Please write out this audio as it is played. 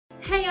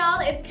Hey y'all,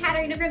 it's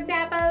Katarina from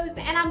Zappos,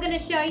 and I'm going to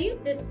show you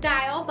this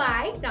style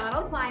by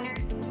Donald Kleiner.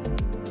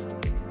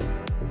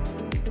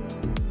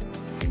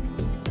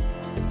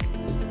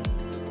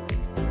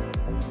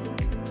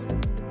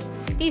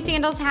 These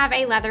sandals have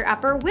a leather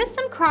upper with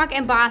some croc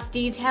embossed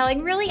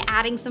detailing, really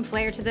adding some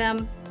flair to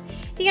them.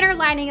 The inner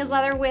lining is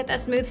leather with a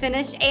smooth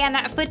finish, and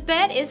that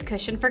footbed is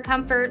cushioned for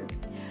comfort.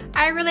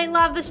 I really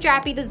love the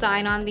strappy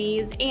design on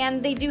these,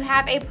 and they do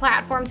have a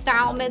platform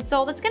style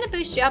midsole that's going to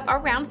boost you up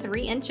around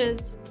 3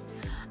 inches.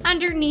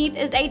 Underneath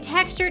is a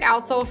textured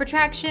outsole for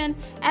traction,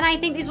 and I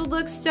think these would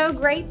look so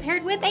great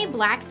paired with a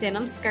black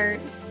denim skirt.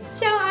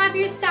 Show off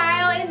your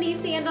style in these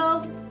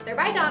sandals. They're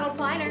by Donald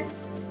Kleiner.